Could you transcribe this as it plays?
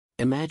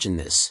Imagine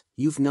this: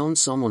 you've known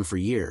someone for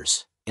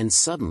years, and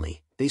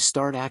suddenly, they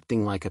start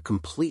acting like a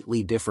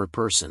completely different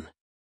person.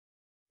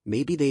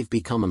 Maybe they've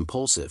become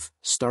impulsive,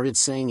 started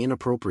saying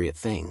inappropriate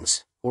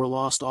things, or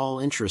lost all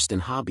interest in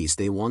hobbies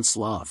they once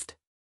loved.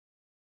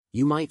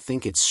 You might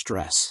think it's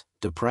stress,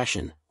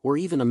 depression, or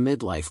even a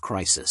midlife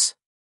crisis.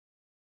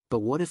 But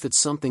what if it's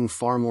something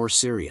far more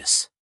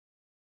serious?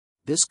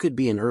 This could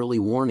be an early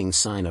warning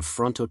sign of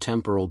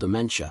frontotemporal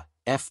dementia,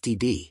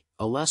 FTD,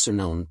 a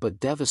lesser-known but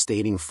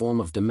devastating form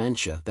of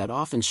dementia that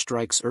often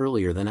strikes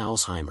earlier than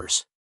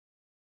Alzheimer's.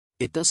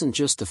 It doesn't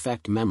just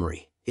affect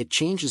memory, it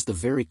changes the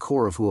very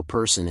core of who a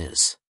person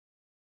is.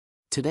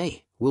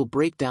 Today, we'll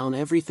break down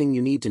everything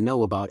you need to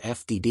know about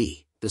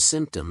FTD, the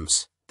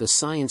symptoms, the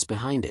science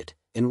behind it,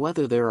 and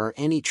whether there are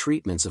any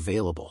treatments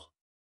available.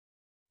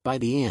 By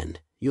the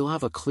end, you'll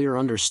have a clear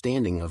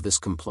understanding of this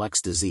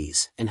complex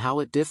disease and how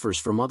it differs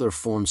from other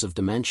forms of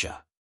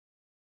dementia.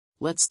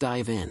 Let's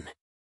dive in.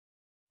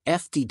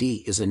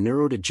 FTD is a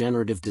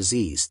neurodegenerative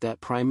disease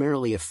that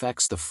primarily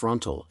affects the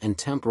frontal and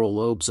temporal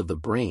lobes of the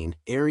brain,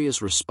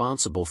 areas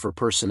responsible for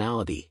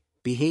personality,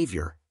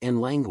 behavior, and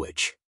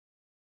language.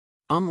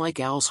 Unlike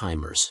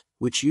Alzheimer's,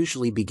 which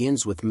usually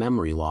begins with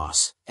memory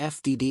loss,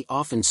 FTD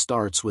often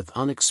starts with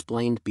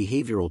unexplained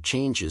behavioral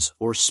changes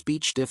or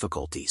speech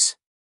difficulties.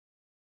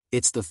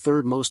 It's the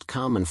third most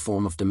common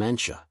form of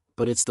dementia,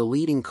 but it's the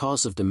leading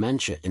cause of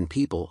dementia in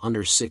people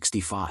under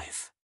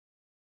 65.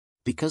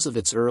 Because of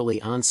its early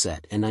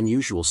onset and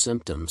unusual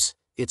symptoms,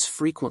 it's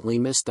frequently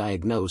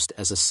misdiagnosed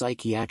as a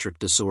psychiatric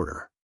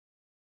disorder.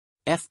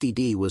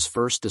 FTD was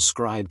first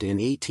described in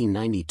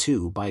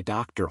 1892 by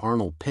Dr.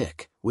 Arnold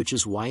Pick, which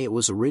is why it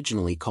was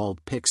originally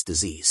called Pick's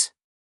disease.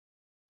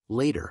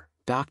 Later,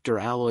 Dr.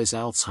 Alois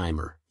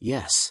Alzheimer,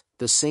 yes,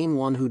 the same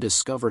one who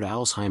discovered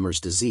Alzheimer's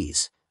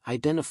disease,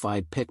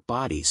 identified Pick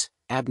bodies,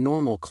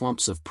 abnormal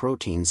clumps of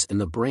proteins in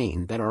the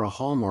brain that are a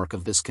hallmark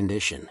of this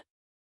condition.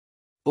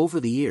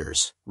 Over the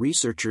years,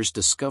 researchers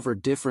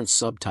discovered different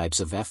subtypes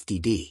of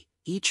FTD,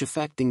 each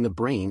affecting the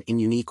brain in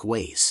unique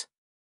ways.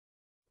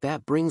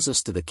 That brings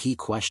us to the key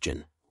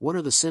question: what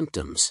are the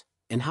symptoms,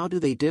 and how do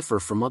they differ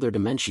from other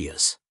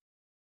dementias?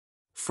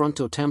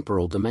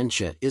 Frontotemporal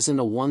dementia isn't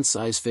a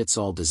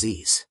one-size-fits-all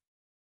disease.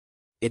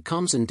 It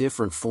comes in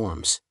different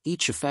forms,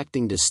 each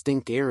affecting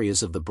distinct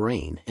areas of the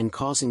brain and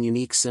causing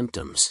unique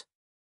symptoms.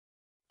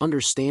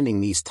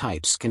 Understanding these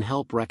types can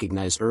help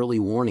recognize early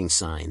warning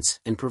signs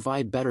and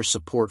provide better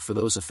support for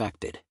those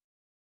affected.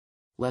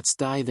 Let's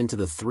dive into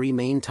the three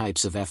main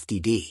types of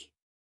FTD.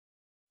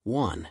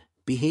 1.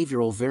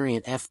 Behavioral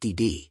Variant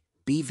FTD,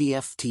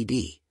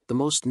 bvFTD, the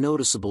most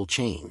noticeable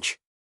change.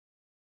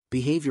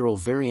 Behavioral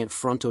Variant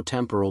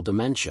Frontotemporal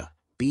Dementia,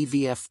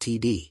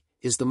 bvFTD,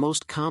 is the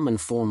most common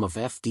form of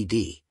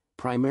FTD,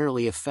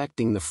 primarily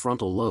affecting the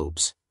frontal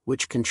lobes,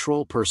 which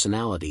control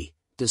personality,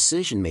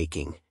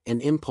 decision-making,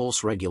 and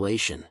impulse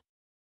regulation.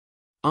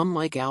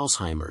 Unlike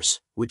Alzheimer's,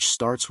 which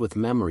starts with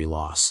memory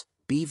loss,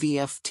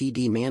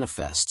 bvFTD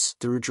manifests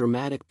through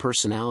dramatic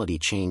personality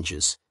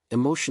changes,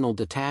 emotional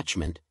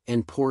detachment,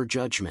 and poor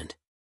judgment.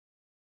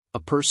 A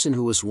person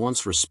who was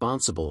once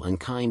responsible and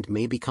kind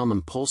may become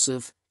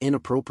impulsive,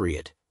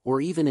 inappropriate,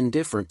 or even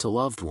indifferent to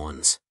loved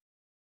ones.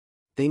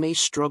 They may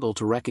struggle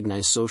to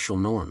recognize social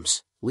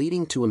norms,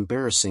 leading to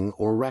embarrassing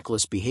or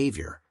reckless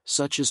behavior,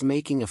 such as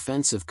making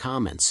offensive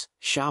comments,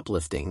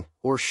 shoplifting,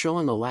 or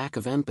showing a lack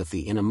of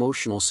empathy in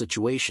emotional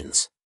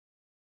situations.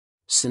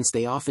 Since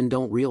they often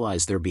don't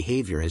realize their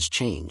behavior has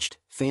changed,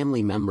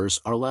 family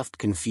members are left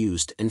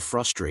confused and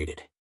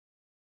frustrated.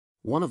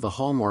 One of the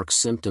hallmark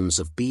symptoms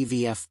of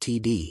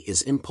bvFTD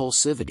is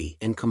impulsivity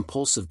and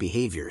compulsive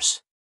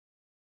behaviors.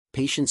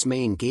 Patients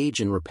may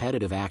engage in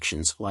repetitive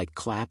actions like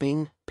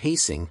clapping,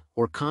 pacing,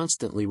 or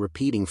constantly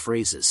repeating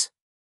phrases.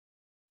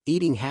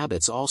 Eating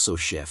habits also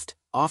shift,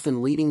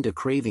 often leading to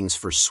cravings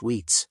for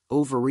sweets,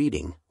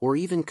 overeating, or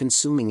even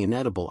consuming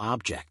inedible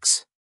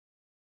objects.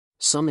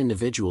 Some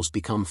individuals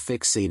become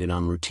fixated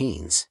on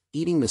routines,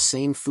 eating the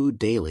same food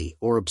daily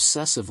or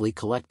obsessively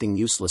collecting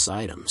useless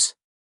items.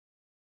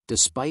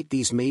 Despite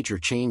these major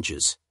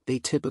changes, they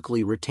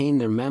typically retain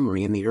their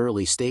memory in the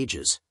early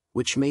stages,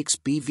 which makes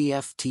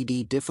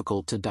bvFTD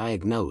difficult to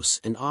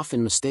diagnose and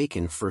often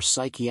mistaken for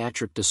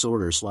psychiatric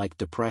disorders like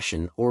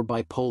depression or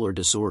bipolar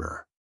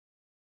disorder.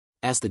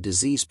 As the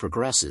disease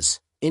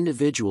progresses,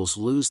 individuals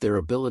lose their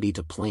ability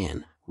to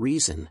plan,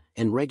 reason,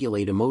 and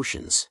regulate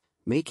emotions,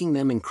 making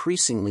them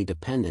increasingly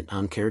dependent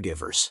on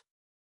caregivers.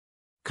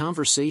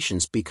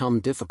 Conversations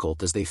become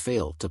difficult as they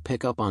fail to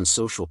pick up on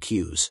social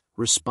cues,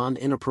 respond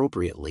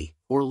inappropriately,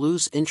 or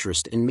lose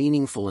interest in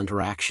meaningful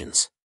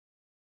interactions.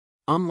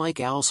 Unlike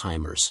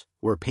Alzheimer's,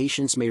 where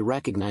patients may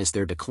recognize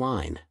their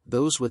decline,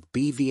 those with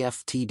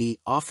bvFTD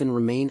often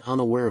remain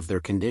unaware of their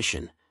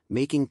condition,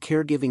 making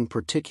caregiving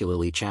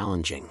particularly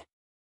challenging.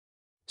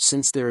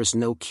 Since there is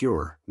no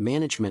cure,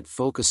 management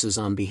focuses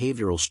on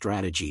behavioral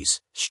strategies,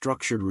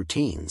 structured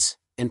routines,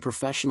 and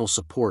professional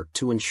support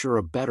to ensure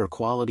a better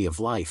quality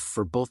of life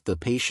for both the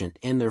patient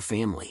and their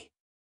family.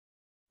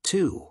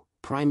 2.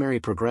 Primary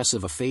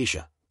Progressive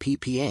Aphasia,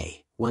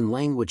 PPA, when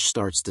language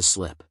starts to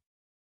slip.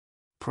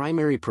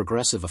 Primary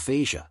Progressive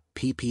Aphasia,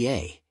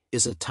 PPA,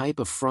 is a type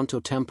of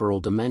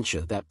frontotemporal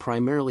dementia that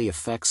primarily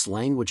affects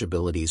language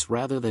abilities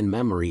rather than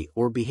memory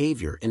or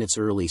behavior in its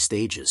early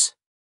stages.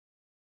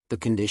 The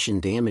condition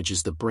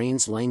damages the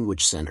brain's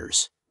language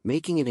centers,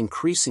 making it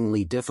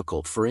increasingly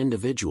difficult for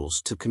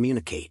individuals to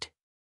communicate.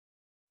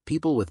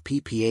 People with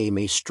PPA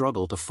may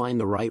struggle to find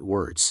the right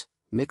words,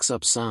 mix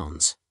up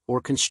sounds, or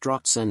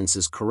construct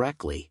sentences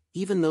correctly,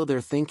 even though their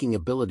thinking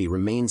ability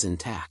remains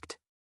intact.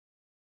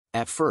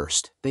 At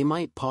first, they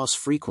might pause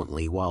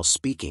frequently while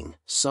speaking,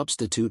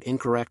 substitute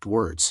incorrect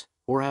words,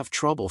 or have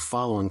trouble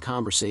following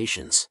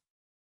conversations.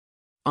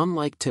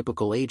 Unlike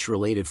typical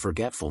age-related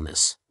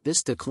forgetfulness,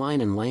 this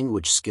decline in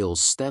language skills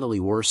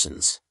steadily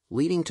worsens,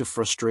 leading to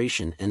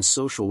frustration and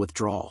social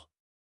withdrawal.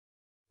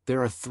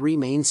 There are three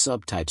main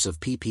subtypes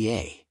of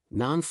PPA: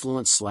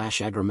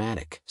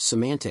 non-fluent/agrammatic,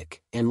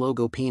 semantic, and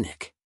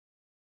logopenic.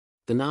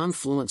 The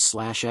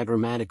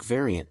non-fluent/agrammatic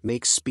variant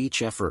makes speech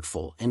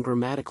effortful and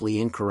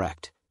grammatically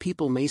incorrect.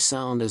 People may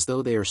sound as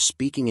though they are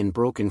speaking in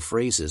broken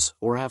phrases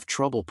or have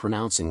trouble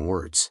pronouncing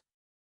words.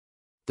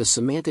 The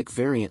semantic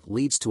variant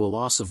leads to a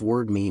loss of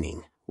word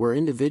meaning, where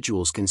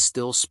individuals can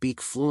still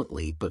speak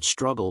fluently but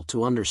struggle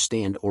to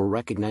understand or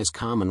recognize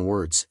common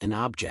words and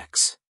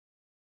objects.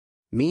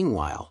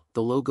 Meanwhile,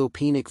 the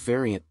logopenic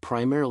variant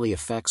primarily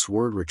affects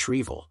word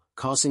retrieval,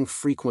 causing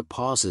frequent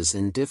pauses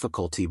and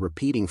difficulty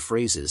repeating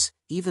phrases,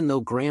 even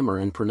though grammar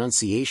and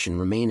pronunciation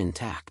remain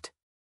intact.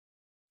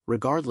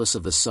 Regardless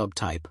of the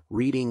subtype,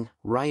 reading,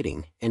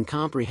 writing, and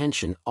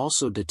comprehension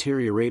also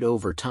deteriorate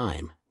over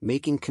time,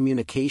 making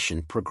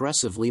communication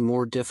progressively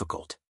more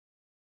difficult.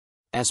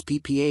 As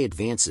PPA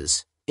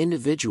advances,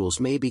 individuals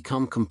may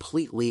become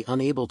completely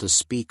unable to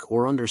speak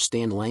or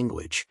understand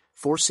language,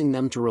 forcing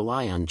them to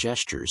rely on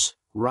gestures,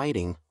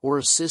 writing, or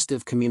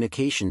assistive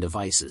communication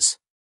devices.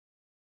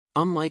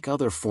 Unlike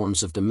other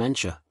forms of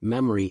dementia,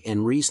 memory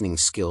and reasoning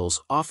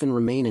skills often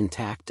remain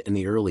intact in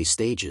the early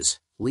stages,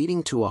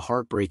 leading to a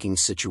heartbreaking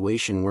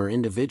situation where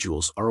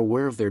individuals are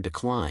aware of their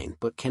decline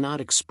but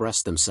cannot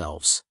express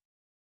themselves.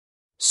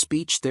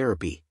 Speech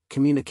therapy,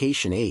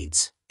 communication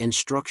aids, and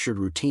structured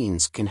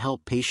routines can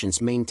help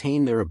patients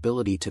maintain their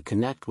ability to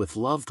connect with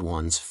loved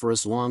ones for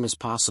as long as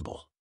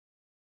possible.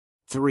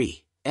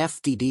 3.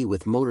 FTD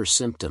with motor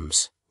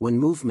symptoms, when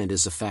movement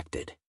is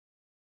affected.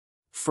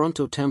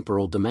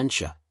 Frontotemporal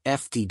dementia,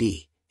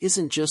 FTD,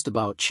 isn't just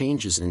about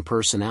changes in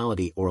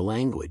personality or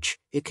language,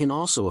 it can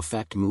also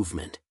affect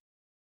movement.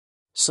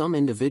 Some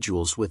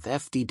individuals with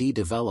FTD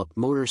develop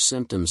motor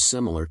symptoms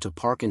similar to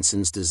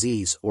Parkinson's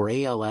disease or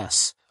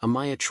ALS,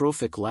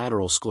 amyotrophic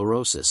lateral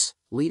sclerosis,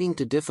 leading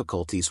to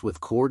difficulties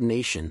with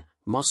coordination,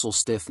 muscle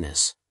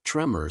stiffness,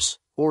 tremors,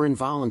 or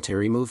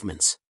involuntary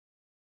movements.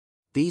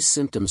 These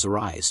symptoms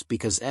arise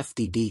because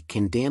FTD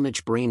can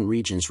damage brain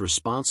regions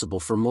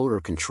responsible for motor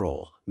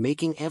control,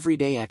 making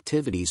everyday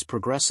activities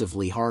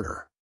progressively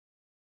harder.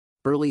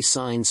 Early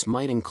signs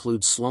might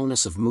include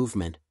slowness of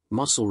movement,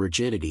 muscle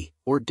rigidity,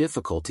 or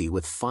difficulty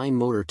with fine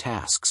motor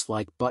tasks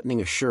like buttoning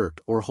a shirt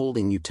or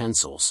holding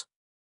utensils.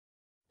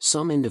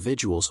 Some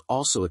individuals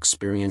also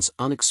experience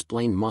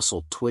unexplained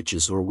muscle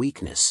twitches or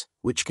weakness,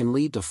 which can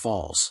lead to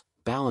falls,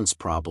 balance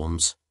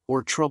problems,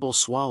 or trouble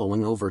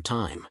swallowing over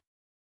time.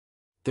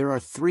 There are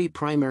three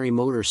primary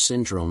motor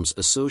syndromes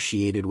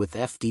associated with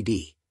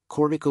FTD: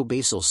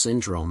 corticobasal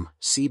syndrome,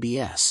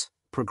 CBS,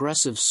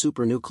 progressive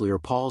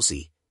supranuclear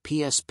palsy,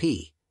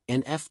 PSP,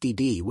 and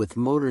FTD with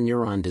motor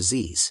neuron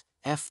disease,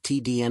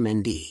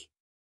 FTD-MND.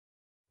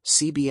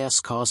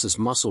 CBS causes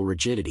muscle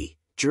rigidity,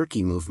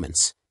 jerky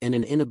movements, and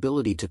an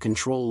inability to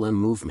control limb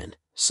movement,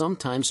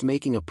 sometimes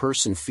making a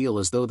person feel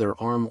as though their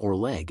arm or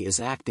leg is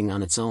acting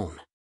on its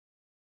own.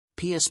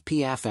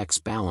 PSP affects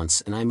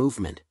balance and eye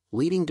movement,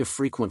 leading to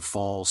frequent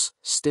falls,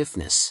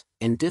 stiffness,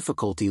 and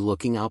difficulty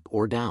looking up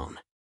or down.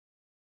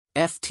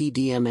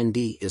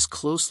 FTD-MND is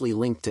closely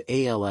linked to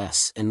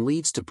ALS and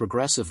leads to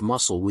progressive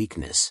muscle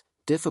weakness,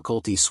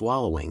 difficulty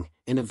swallowing,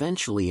 and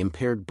eventually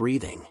impaired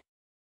breathing.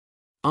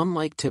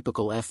 Unlike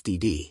typical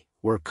FTD,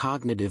 where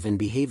cognitive and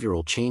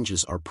behavioral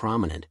changes are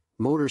prominent,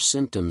 motor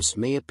symptoms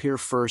may appear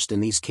first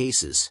in these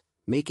cases,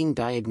 making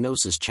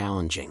diagnosis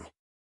challenging.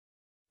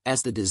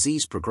 As the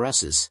disease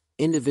progresses,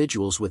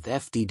 individuals with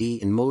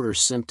FTD and motor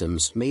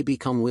symptoms may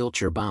become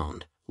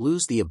wheelchair-bound,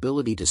 lose the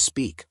ability to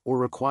speak, or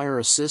require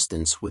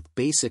assistance with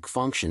basic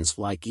functions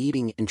like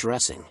eating and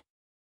dressing.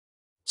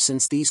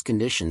 Since these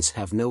conditions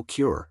have no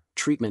cure,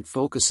 treatment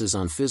focuses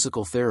on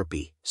physical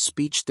therapy,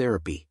 speech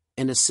therapy,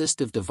 and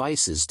assistive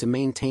devices to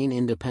maintain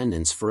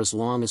independence for as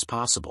long as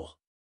possible.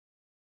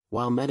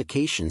 While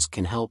medications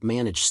can help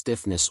manage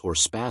stiffness or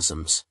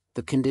spasms,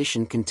 the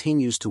condition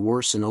continues to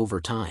worsen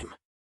over time.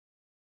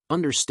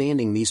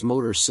 Understanding these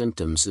motor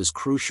symptoms is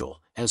crucial,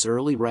 as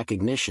early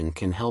recognition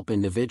can help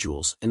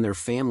individuals and their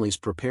families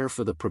prepare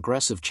for the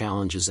progressive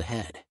challenges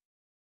ahead.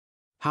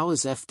 How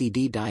is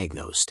FTD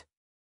diagnosed?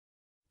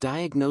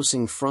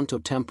 Diagnosing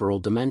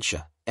frontotemporal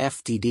dementia,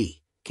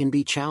 FTD, can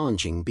be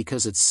challenging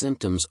because its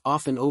symptoms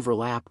often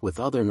overlap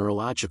with other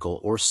neurological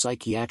or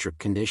psychiatric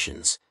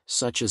conditions,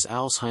 such as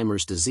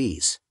Alzheimer's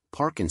disease,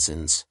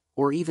 Parkinson's,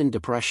 or even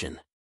depression.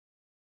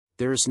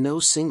 There is no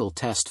single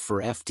test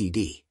for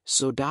FTD,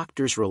 so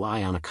doctors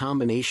rely on a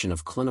combination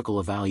of clinical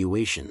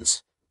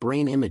evaluations,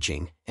 brain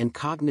imaging, and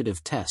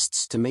cognitive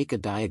tests to make a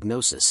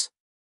diagnosis.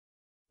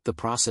 The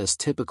process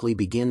typically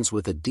begins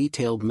with a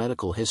detailed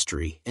medical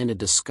history and a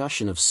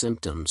discussion of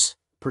symptoms,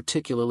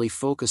 particularly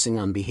focusing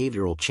on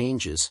behavioral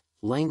changes,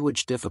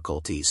 language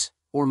difficulties,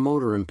 or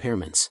motor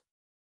impairments.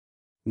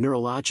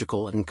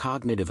 Neurological and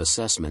cognitive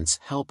assessments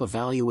help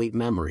evaluate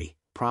memory,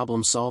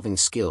 problem-solving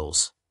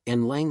skills,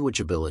 and language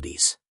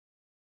abilities.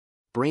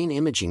 Brain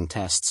imaging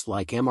tests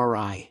like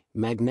MRI,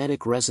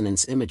 magnetic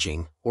resonance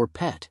imaging, or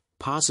PET,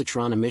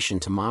 positron emission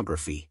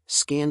tomography,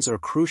 scans are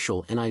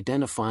crucial in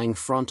identifying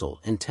frontal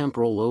and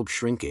temporal lobe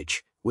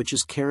shrinkage, which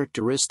is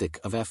characteristic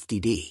of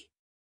FTD.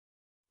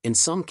 In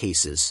some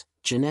cases,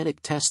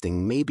 genetic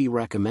testing may be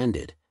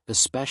recommended,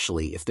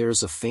 especially if there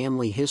is a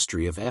family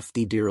history of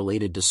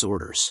FTD-related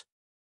disorders.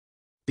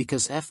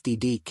 Because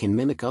FTD can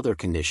mimic other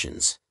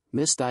conditions,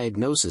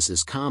 misdiagnosis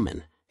is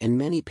common, and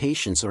many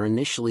patients are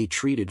initially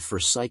treated for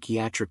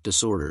psychiatric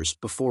disorders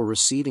before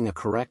receiving a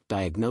correct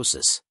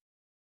diagnosis.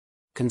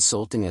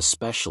 Consulting a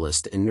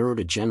specialist in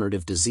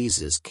neurodegenerative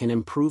diseases can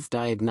improve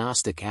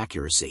diagnostic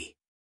accuracy.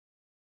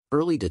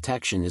 Early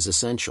detection is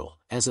essential,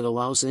 as it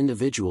allows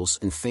individuals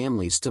and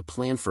families to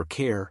plan for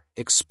care,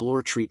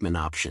 explore treatment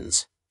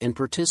options, and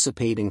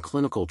participate in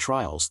clinical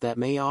trials that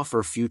may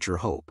offer future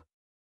hope.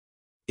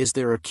 Is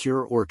there a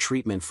cure or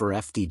treatment for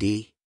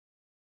FTD?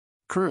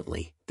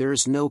 Currently, there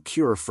is no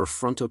cure for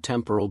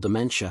frontotemporal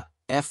dementia,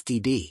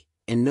 FTD,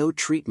 and no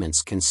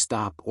treatments can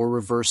stop or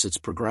reverse its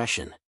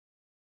progression.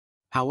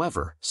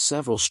 However,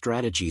 several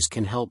strategies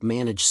can help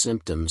manage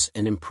symptoms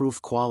and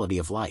improve quality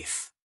of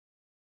life.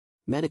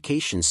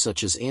 Medications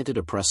such as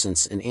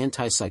antidepressants and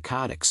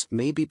antipsychotics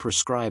may be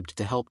prescribed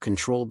to help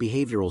control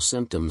behavioral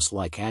symptoms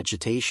like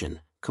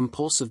agitation,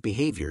 compulsive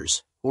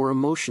behaviors, or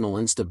emotional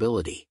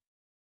instability.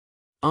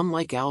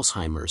 Unlike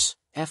Alzheimer's,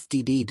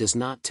 FTD does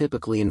not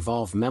typically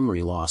involve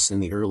memory loss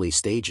in the early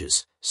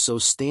stages, so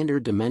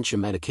standard dementia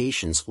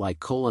medications like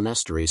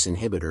cholinesterase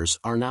inhibitors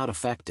are not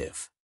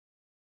effective.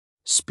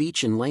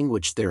 Speech and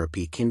language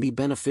therapy can be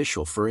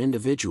beneficial for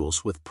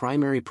individuals with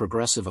primary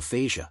progressive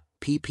aphasia,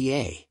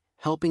 PPA,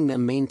 helping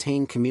them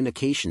maintain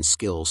communication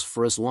skills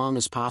for as long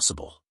as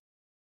possible.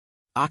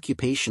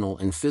 Occupational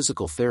and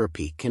physical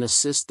therapy can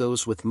assist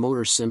those with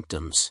motor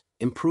symptoms,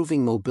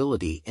 improving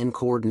mobility and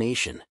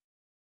coordination.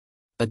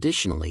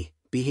 Additionally,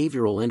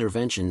 behavioral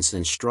interventions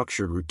and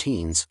structured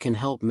routines can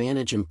help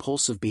manage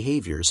impulsive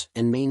behaviors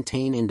and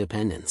maintain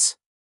independence.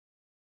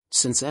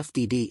 Since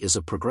FTD is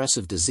a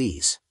progressive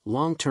disease,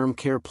 long-term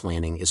care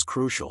planning is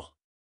crucial.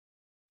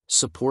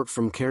 Support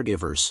from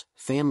caregivers,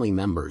 family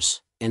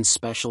members, and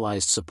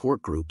specialized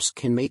support groups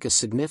can make a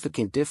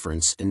significant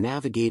difference in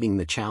navigating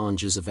the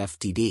challenges of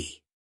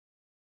FTD.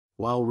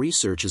 While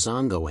research is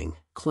ongoing,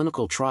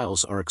 clinical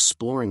trials are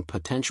exploring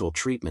potential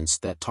treatments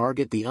that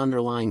target the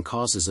underlying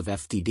causes of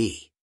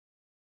FTD.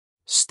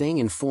 Staying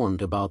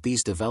informed about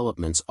these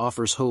developments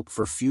offers hope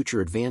for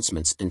future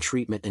advancements in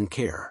treatment and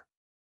care.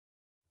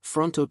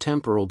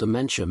 Frontotemporal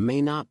dementia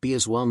may not be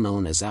as well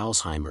known as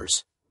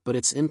Alzheimer's, but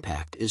its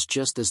impact is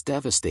just as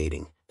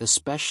devastating,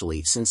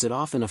 especially since it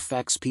often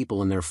affects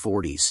people in their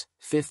 40s,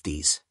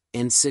 50s,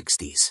 and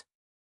 60s.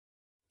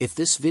 If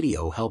this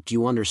video helped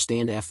you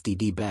understand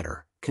FTD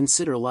better,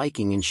 consider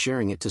liking and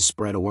sharing it to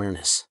spread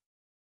awareness.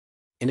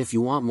 And if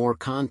you want more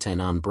content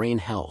on brain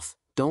health,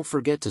 don't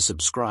forget to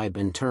subscribe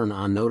and turn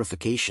on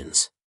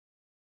notifications.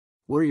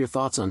 What are your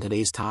thoughts on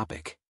today's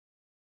topic?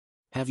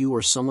 Have you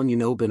or someone you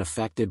know been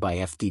affected by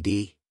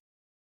FTD?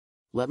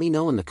 Let me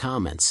know in the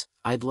comments,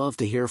 I'd love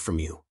to hear from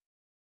you.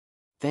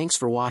 Thanks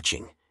for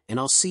watching, and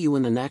I'll see you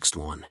in the next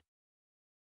one.